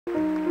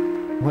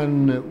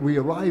When we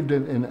arrived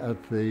at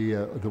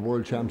the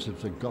World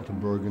Championships at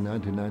Gothenburg in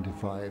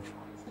 1995,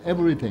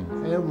 every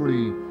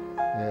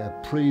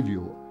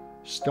preview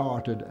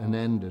started and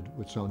ended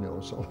with Sonia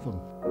O'Sullivan.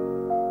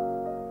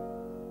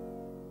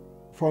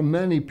 For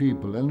many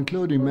people,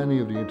 including many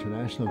of the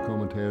international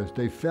commentators,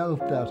 they felt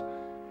that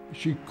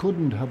she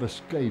couldn't have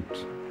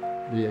escaped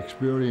the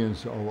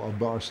experience of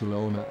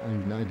Barcelona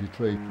in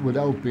 '93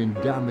 without being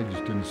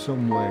damaged in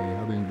some way,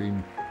 having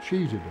been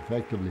cheated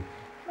effectively.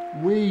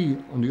 We,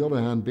 on the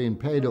other hand, being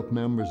paid up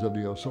members of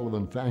the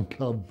O'Sullivan fan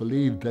club,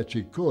 believed that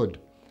she could.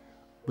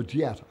 But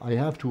yet, I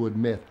have to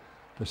admit,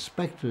 the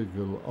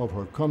spectacle of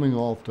her coming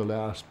off the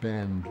last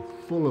bend,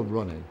 full of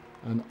running,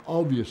 and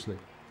obviously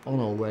on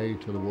her way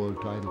to the world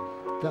title,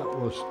 that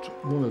was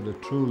one of the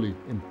truly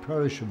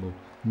imperishable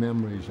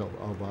memories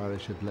of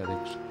Irish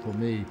athletics for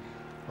me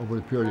over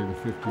a period of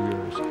 50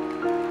 years.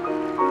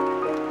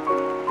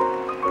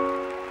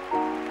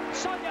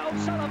 Sonia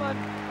O'Sullivan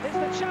is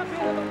the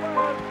champion of the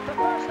world, the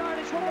first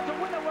Irish woman to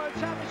win a World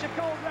Championship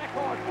gold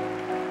record.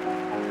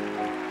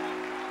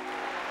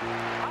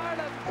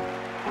 Ireland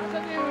has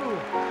a new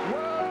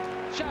world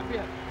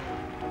champion.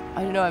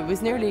 I don't know, it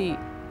was nearly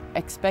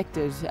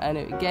expected, and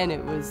again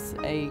it was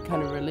a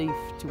kind of relief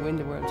to win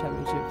the World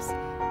Championships,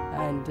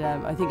 and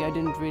I think I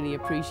didn't really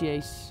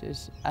appreciate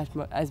it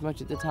as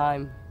much at the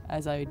time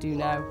as I do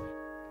now.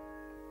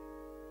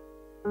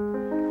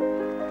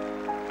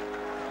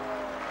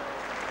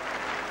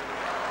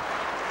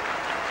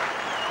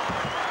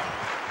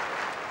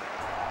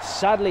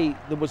 Sadly,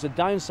 there was a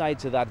downside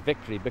to that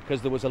victory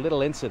because there was a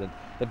little incident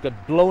that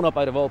got blown up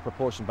out of all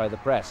proportion by the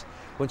press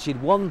when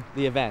she'd won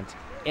the event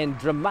in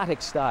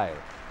dramatic style,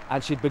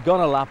 and she'd begun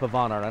a lap of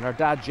honour, and her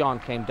dad John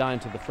came down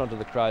to the front of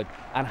the crowd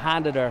and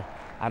handed her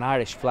an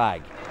Irish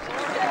flag.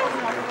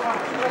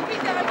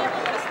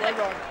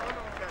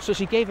 So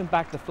she gave him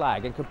back the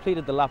flag and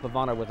completed the lap of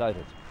honour without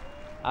it.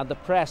 And the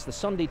press, the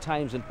Sunday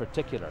Times in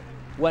particular,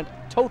 went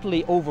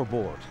totally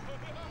overboard,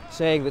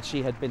 saying that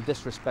she had been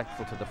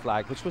disrespectful to the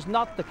flag, which was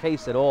not the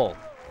case at all.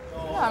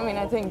 No,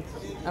 I think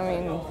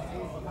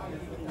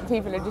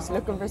people are just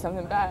looking for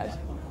something bad.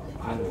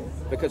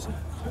 Because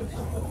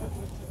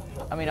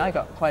I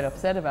got quite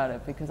upset about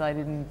it because I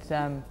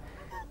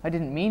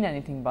didn't mean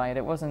anything by it.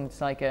 It wasn't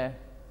like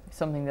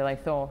something that I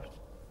thought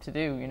to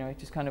do, it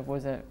just kind of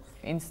was an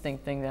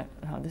instinct thing that,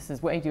 oh, this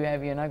is way too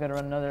heavy and I got to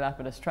run another lap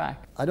of this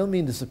track. I don't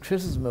mean this is a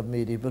criticism of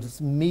media, but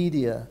it's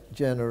media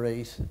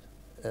generated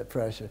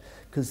pressure,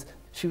 because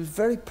she was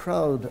very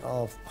proud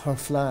of her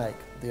flag,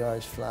 the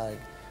Irish flag,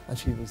 and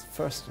she was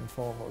first and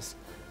foremost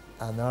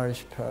an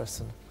Irish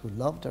person who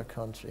loved her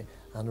country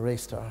and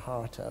raced her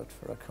heart out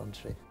for her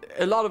country.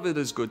 A lot of it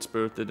is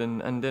good-spirited,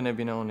 and then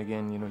every now and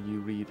again, you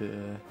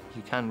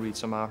can read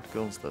some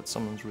articles that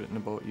someone's written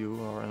about you,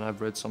 and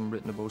I've read some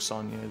written about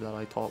Sonia that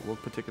I thought were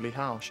particularly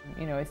harsh.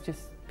 It's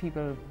just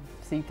people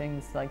see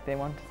things like they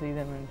want to see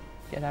them and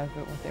get out of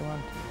it what they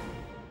want.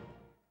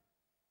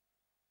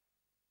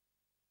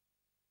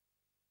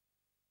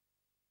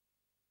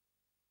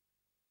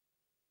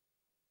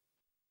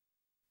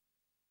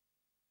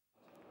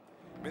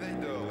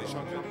 Médaille d'or des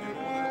championnes du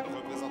monde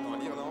représentant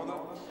l'Irlande,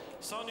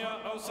 Sonia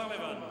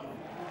O'Sullivan.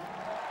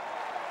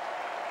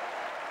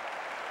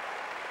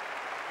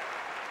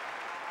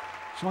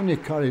 Sonia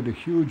carried a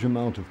huge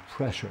amount of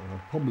pressure,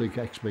 of public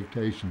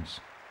expectations,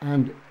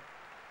 and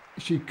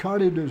she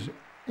carried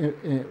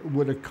it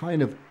with a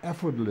kind of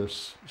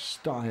effortless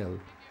style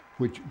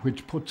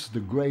which puts the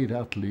great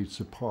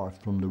athletes apart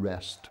from the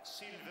rest.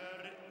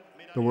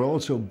 There were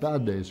also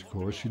bad days, of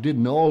course. She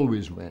didn't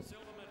always win.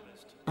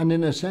 And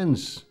in a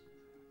sense,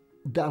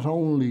 that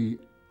only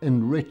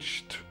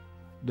enriched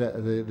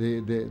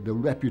the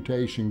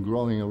reputation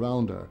growing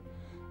around her.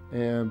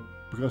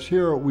 Because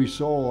here we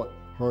saw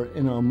her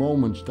in her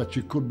moments that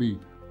she could be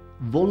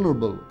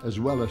vulnerable as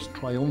well as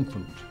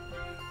triumphant.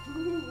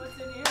 What's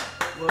in here?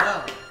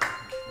 Wow.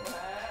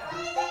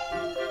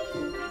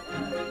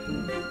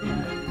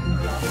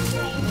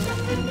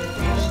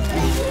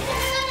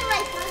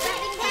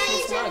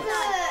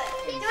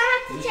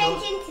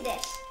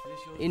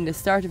 In the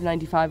start of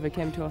 '95 I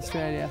came to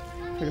Australia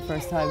for the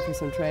first time for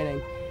some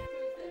training.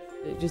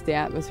 Just the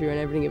atmosphere and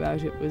everything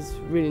about it was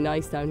really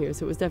nice down here,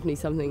 so it was definitely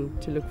something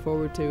to look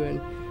forward to, and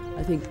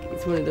I think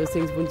it's one of those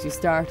things, once you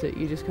start it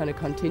you just kind of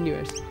continue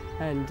it,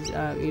 and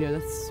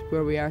that's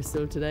where we are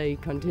still today,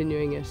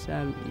 continuing it,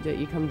 that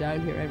you come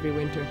down here every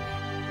winter.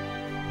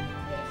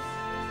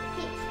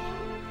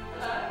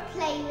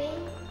 Playing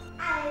and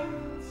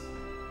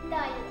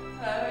dining.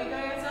 Are you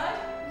going outside?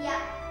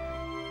 Yeah.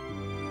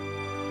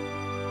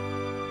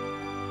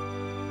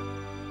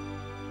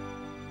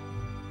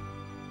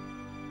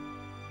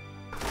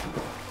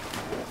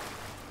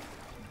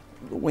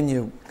 When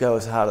you go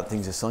as hard at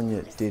things as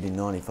Sonia did in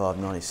 '95,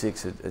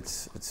 '96,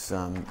 it's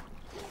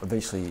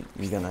eventually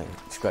you're going to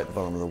scrape the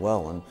bottom of the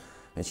well,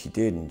 and she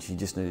did, and she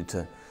just needed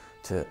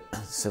to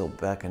settle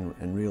back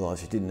and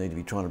realise she didn't need to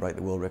be trying to break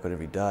the world record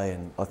every day.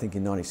 And I think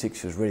in '96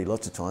 she was ready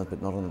lots of times,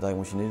 but not on the day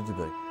when she needed to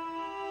be.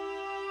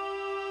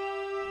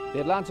 The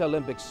Atlanta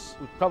Olympics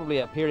was probably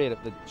a period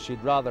that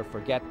she'd rather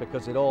forget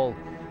because it all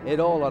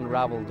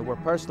unravelled. There were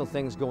personal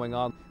things going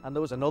on, and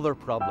there was another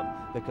problem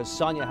because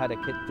Sonia had a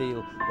kit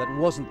deal that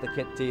wasn't the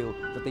kit deal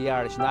that the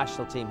Irish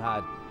national team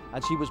had,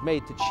 and she was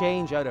made to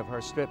change out of her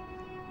strip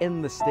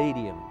in the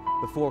stadium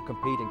before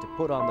competing to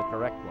put on the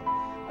correct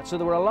one. And so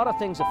there were a lot of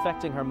things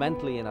affecting her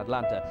mentally in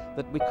Atlanta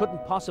that we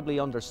couldn't possibly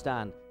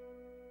understand.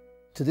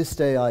 To this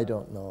day, I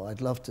don't know.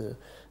 I'd love to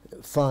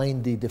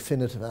find the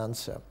definitive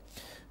answer.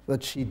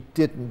 But she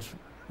didn't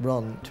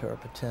run to her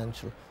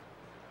potential.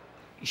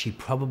 She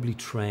probably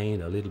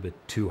trained a little bit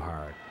too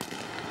hard.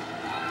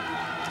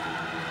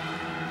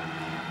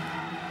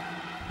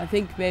 I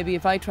think maybe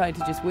if I tried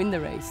to just win the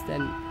race,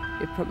 then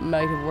it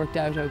might have worked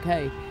out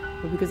okay.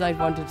 But because I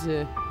wanted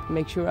to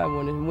make sure I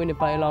won it and win it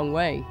by a long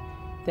way,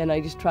 then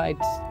I just tried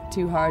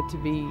too hard to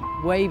be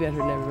way better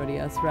than everybody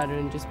else rather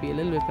than just be a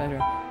little bit better.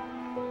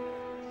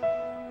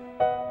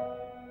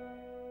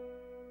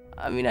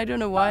 I mean, I don't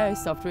know why I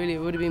stopped really. It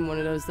would have been one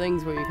of those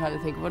things where you kind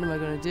of think, what am I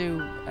going to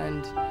do?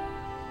 And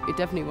it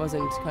definitely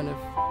wasn't kind of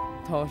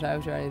thought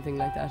out or anything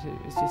like that.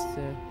 It was just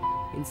an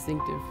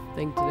instinctive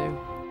thing to do.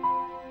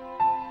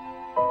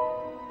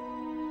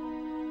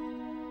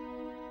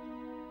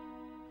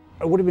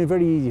 It would have been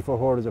very easy for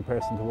her as a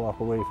person to walk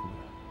away from it.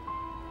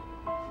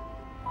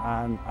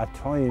 And at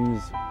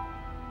times,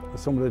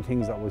 some of the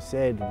things that was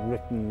said and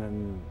written,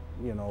 and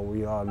you know,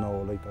 we all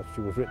know like that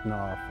she was written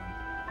off.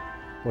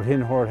 But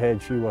in her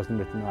head, she wasn't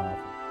written off.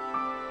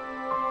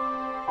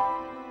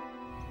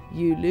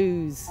 You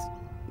lose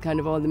kind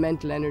of all the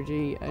mental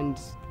energy and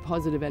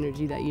positive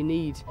energy that you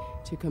need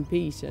to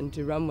compete and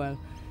to run well.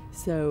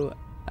 So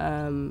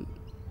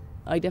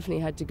I definitely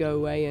had to go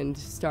away and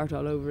start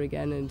all over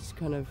again and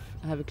kind of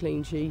have a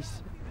clean sheet.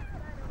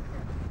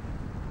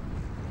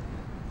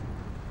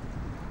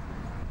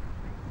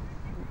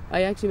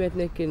 I actually met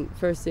Nick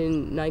first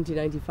in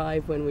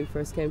 1995 when we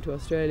first came to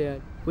Australia.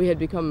 We had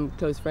become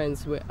close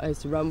friends. I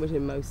used to run with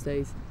him most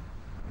days.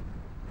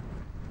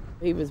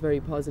 He was very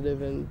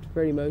positive and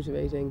very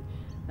motivating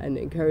and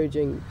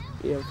encouraging,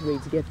 you know, for me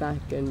to get back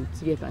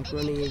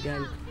running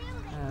again.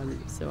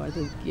 So I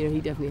think, you know, he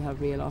definitely helped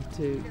me a lot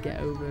to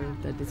get over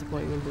that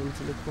disappointment and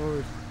to look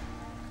forward.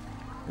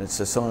 It's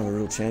a sign of a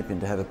real champion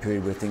to have a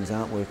period where things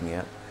aren't working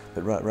out,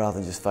 but rather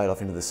than just fade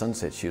off into the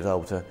sunset, she was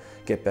able to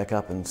get back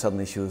up and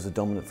suddenly she was a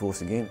dominant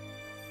force again.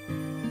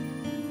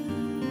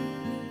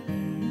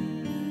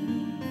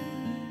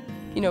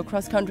 You know,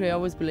 cross country, I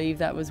always believed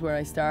that was where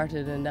I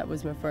started and that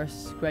was my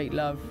first great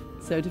love.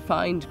 So to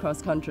find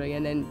cross country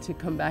and then to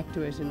come back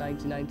to it in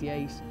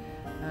 1998,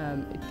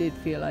 it did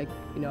feel like,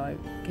 you know, I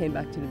came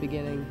back to the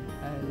beginning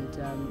and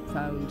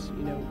found,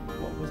 you know,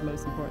 what was the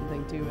most important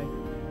thing to me.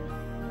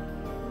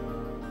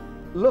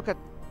 Look at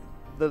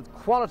the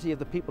quality of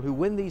the people who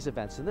win these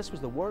events, and this was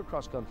the World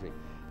Cross Country.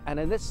 And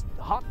in this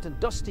hot and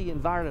dusty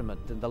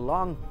environment, in the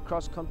long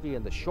cross country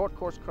and the short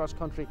course cross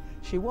country,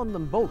 she won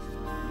them both.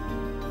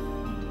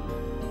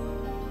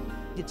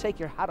 You take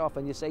your hat off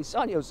and you say,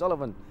 Sonia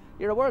O'Sullivan,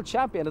 you're a world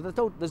champion, and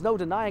there's no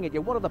denying it.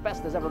 You're one of the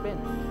best there's ever been.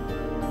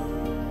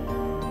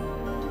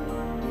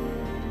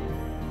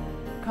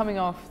 Coming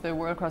off the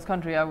World Cross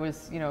Country, I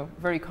was, you know,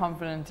 very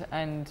confident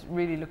and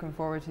really looking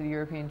forward to the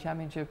European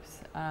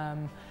Championships.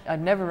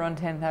 I'd never run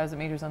 10,000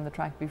 metres on the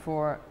track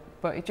before,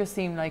 but it just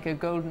seemed like a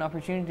golden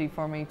opportunity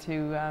for me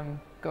to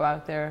go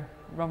out there,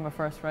 run my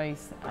first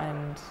race,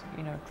 and,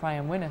 you know, try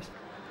and win it.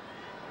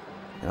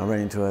 And I ran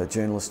into a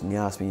journalist and he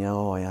asked me,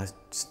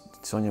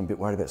 Sonia, I'm a bit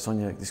worried about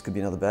Sonia, this could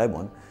be another bad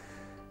one.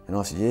 And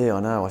I said, yeah,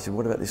 I know. I said,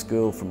 what about this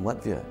girl from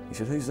Latvia? He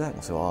said, who's that? And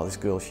I said, oh, this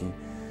girl, she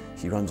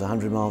runs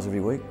 100 miles every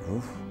week.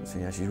 I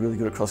said, yeah, she's really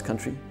good at cross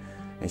country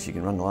and she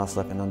can run the last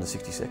lap in under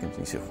 60 seconds.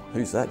 And he said, well,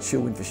 who's that?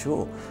 She'll win for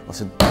sure. I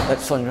said,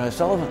 that's Sonia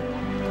O'Sullivan.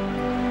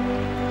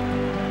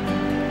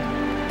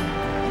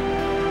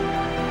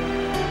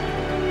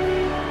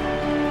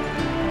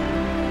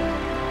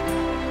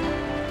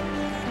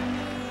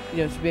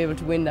 You know, to be able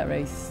to win that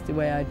race the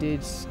way I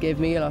did gave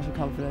me a lot of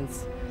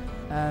confidence.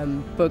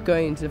 But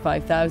going into the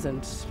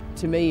 5,000,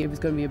 to me it was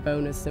going to be a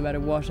bonus no matter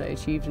what I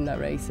achieved in that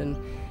race. And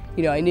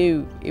you know, I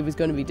knew it was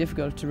going to be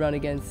difficult to run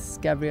against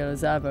Gabriela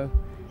Szabo.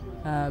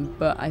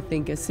 But I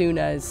think as soon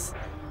as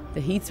the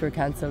heats were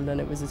cancelled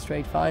and it was a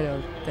straight final,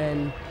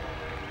 then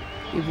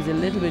it was a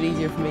little bit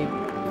easier for me.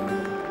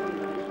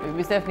 It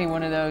was definitely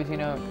one of those, you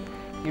know,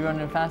 you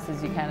run as fast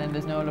as you can and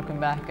there's no looking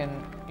back, and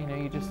you know,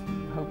 you just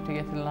hope to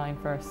get to the line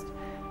first.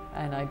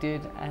 And I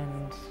did,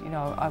 and you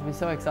know, I was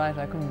so excited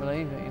I couldn't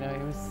believe it. You know,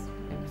 it was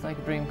like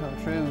a dream come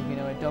true. You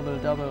know, a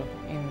double-double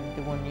in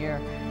the 1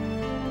 year.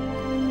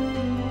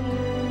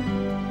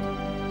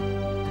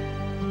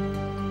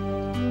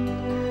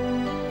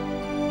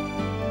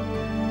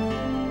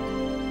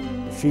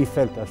 She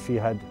felt that she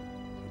had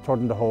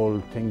turned the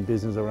whole thing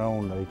business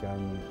around, like,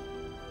 and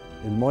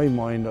in my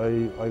mind,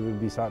 I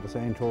would be sort of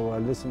saying to her, well,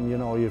 listen, you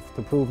know, you have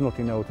to prove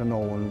nothing now to no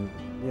one,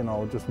 you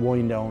know, just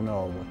wind down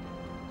now. But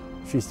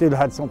she still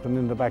had something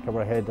in the back of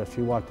her head that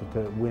she wanted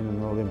to win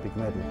an Olympic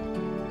medal.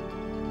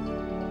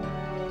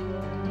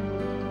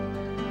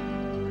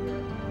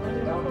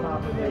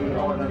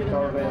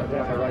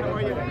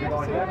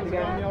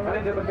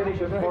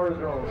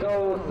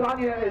 So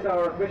Sonia is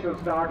our official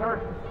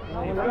starter.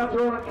 And that's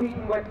Ronan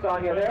Keaton with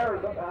Sonia there.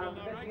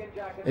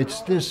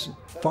 It's this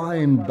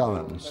fine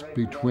balance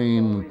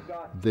between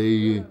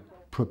the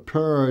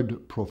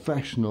prepared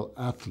professional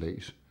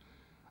athlete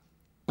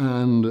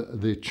and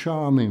the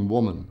charming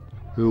woman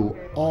who,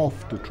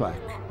 off the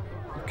track,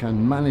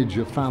 can manage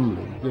a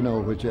family, you know,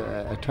 which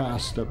a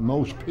task that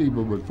most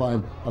people would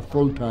find a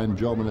full-time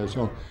job on its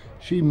own.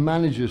 She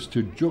manages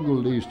to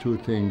juggle these two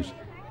things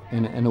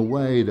in a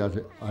way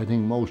that I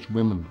think most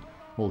women,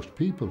 most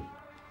people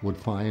would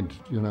find,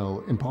 you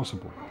know,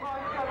 impossible.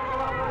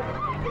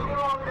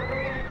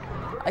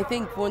 I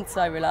think once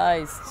I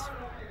realised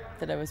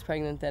that I was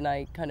pregnant, then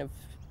I kind of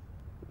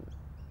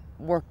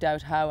worked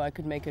out how I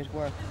could make it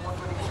work.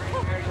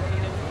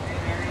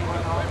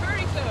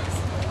 Very close.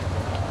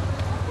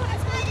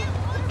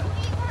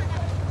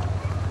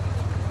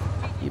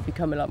 You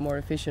become a lot more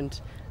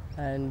efficient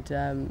and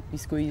you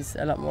squeeze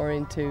a lot more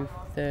into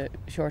the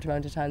short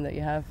amount of time that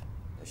you have.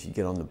 She'd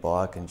get on the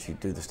bike and she'd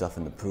do the stuff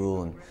in the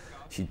pool, and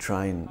she'd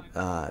train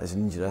as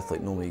an injured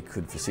athlete normally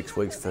could for 6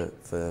 weeks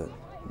for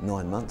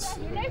 9 months.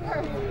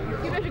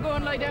 You better go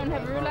and lie down and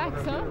have a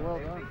relax, huh?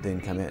 Then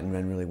came out and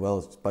ran really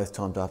well. Both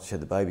times after she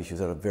had the baby, she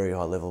was at a very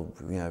high level,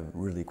 you know,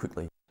 really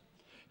quickly.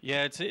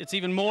 Yeah, it's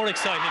even more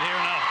excited here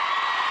now.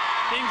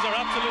 Things are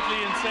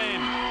absolutely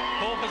insane.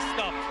 Hope has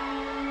stopped.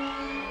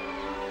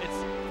 It's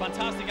a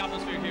fantastic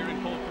atmosphere here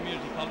in Cove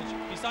Community College.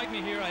 Beside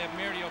me here I have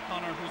Mary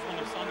O'Connor, who's one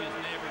of Sonia's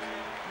neighbours.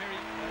 Mary.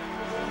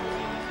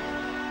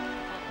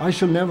 I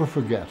shall never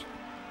forget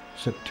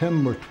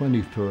September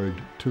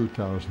 23rd,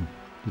 2000.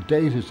 The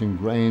date is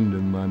ingrained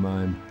in my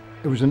mind.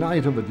 It was a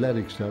night of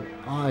athletics that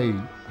I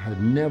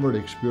had never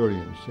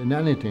experienced in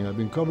anything. I've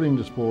been covering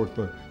the sport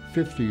for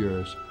 50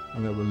 years,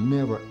 and I will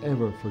never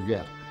ever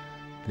forget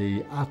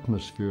the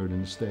atmosphere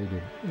in the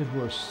stadium. It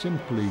was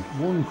simply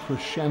one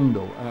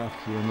crescendo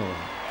after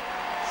another.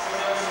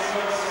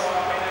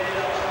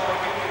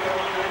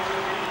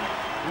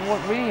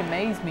 What really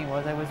amazed me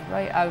was I was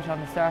right out on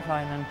the start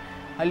line and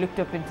I looked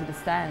up into the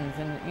stands,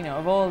 and you know,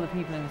 of all the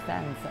people in the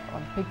stands, I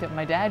picked up,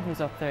 my dad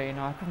was up there, you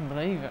know, I couldn't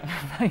believe it.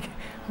 Like,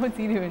 what's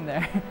he doing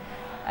there?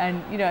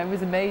 And you know, I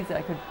was amazed that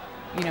I could,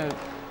 you know,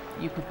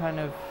 you could kind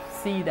of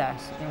see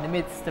that in the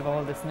midst of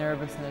all this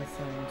nervousness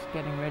and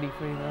getting ready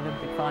for the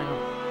Olympic final.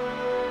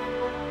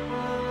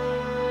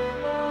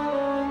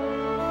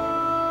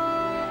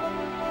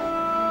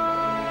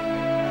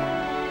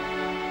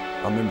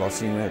 I remember I was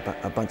sitting around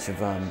a bunch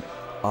of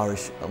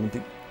Irish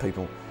Olympic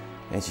people,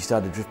 and she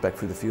started to drift back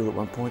through the field at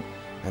one point,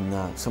 and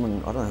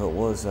someone, I don't know who it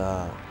was,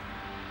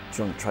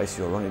 John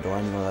Tracy or Ronnie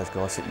Delaney, one of those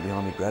guys sitting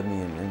behind me, grabbed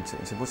me and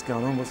said, "What's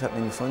going on? What's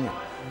happening with Sonia?"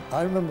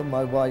 I remember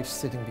my wife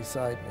sitting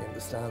beside me in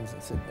the stands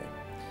in Sydney,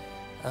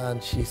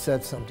 and she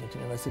said something to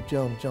me, and I said,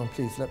 John,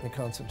 please let me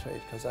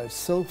concentrate, because I was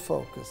so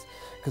focused,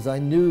 because I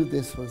knew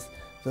this was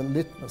the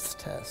litmus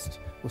test.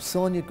 Was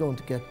Sonia going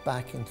to get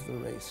back into the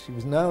race? She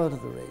was now out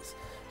of the race.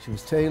 She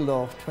was tailed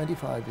off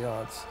 25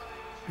 yards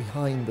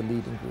behind the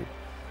leading group.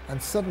 And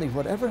suddenly,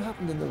 whatever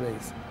happened in the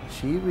race,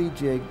 she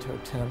rejigged her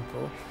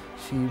tempo,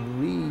 she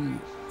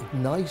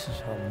reignited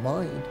her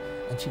mind,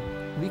 and she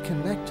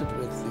reconnected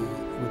with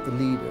the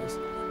leaders.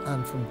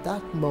 And from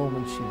that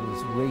moment, she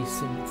was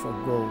racing for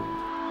gold.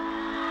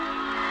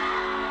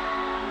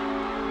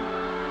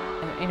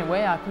 In a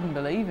way, I couldn't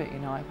believe it, you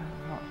know.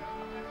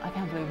 I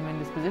can't believe I'm in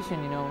this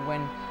position, you know,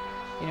 when,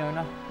 you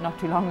know, not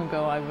too long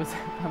ago I was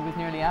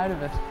nearly out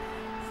of it.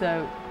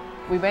 So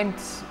we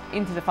went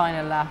into the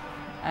final lap,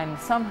 and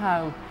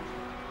somehow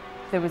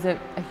there was a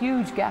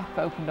huge gap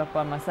opened up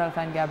by myself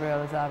and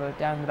Gabriela Szabo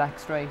down the back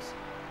straight,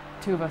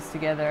 two of us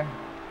together,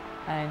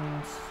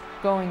 and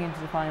going into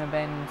the final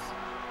bend,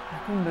 I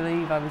couldn't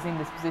believe I was in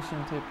this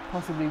position to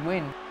possibly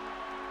win.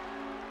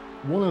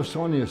 One of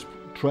Sonia's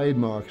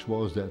trademarks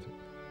was that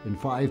in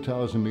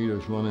 5,000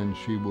 metres running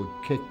she would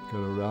kick at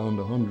around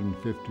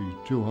 150,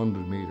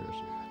 200 metres.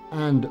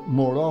 And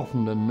more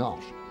often than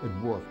not, it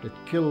worked. It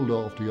killed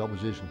off the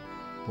opposition.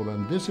 But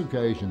on this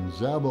occasion,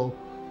 Szabo,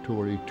 to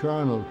her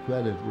eternal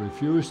credit,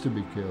 refused to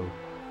be killed.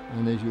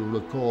 And as you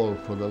recall,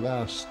 for the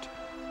last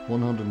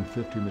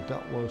 150 minutes,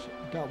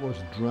 that was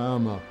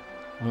drama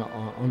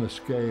on a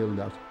scale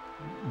that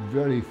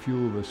very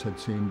few of us had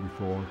seen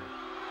before.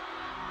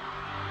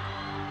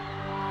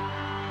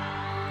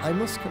 I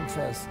must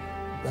confess,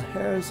 the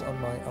hairs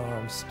on my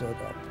arms stood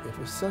up. It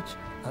was such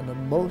an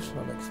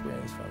emotional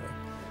experience for me.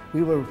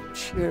 We were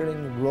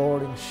cheering,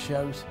 roaring,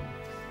 shouting.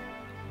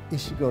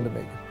 Is she going to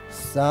make it?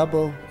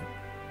 Szabo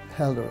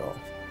held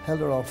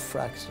her off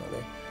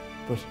fractionally,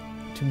 but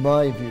to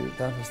my view,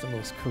 that was the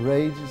most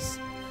courageous,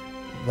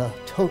 the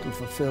total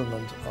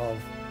fulfillment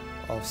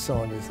of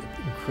Sonia's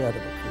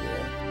incredible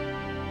career.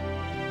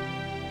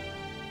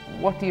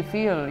 What do you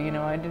feel? You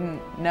know, I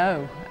didn't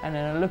know, and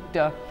then I looked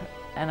up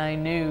and I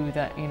knew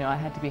that, you know, I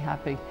had to be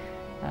happy.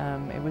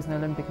 It was an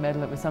Olympic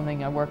medal. It was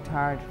something I worked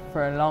hard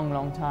for a long,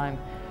 long time,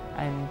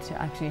 and to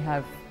actually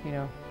have, you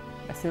know,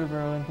 a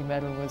silver Olympic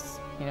medal was,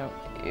 you know,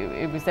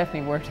 it was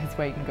definitely worth its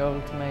weight in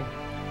gold to me.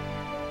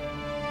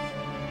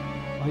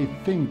 I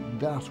think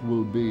that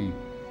will be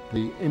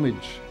the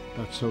image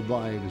that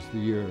survives the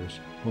years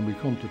when we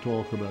come to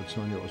talk about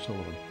Sonia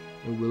O'Sullivan.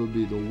 It will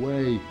be the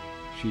way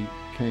she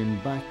came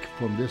back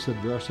from this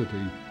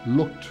adversity,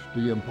 looked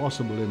the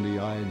impossible in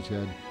the eye and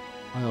said,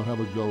 I'll have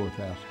a go at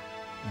that.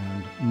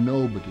 And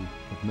nobody,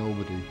 but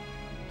nobody,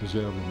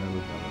 deserved a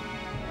medal better.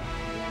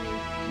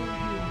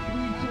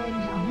 3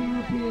 times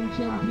European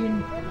champion,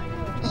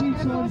 2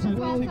 times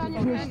world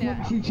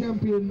cross-country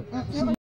champion.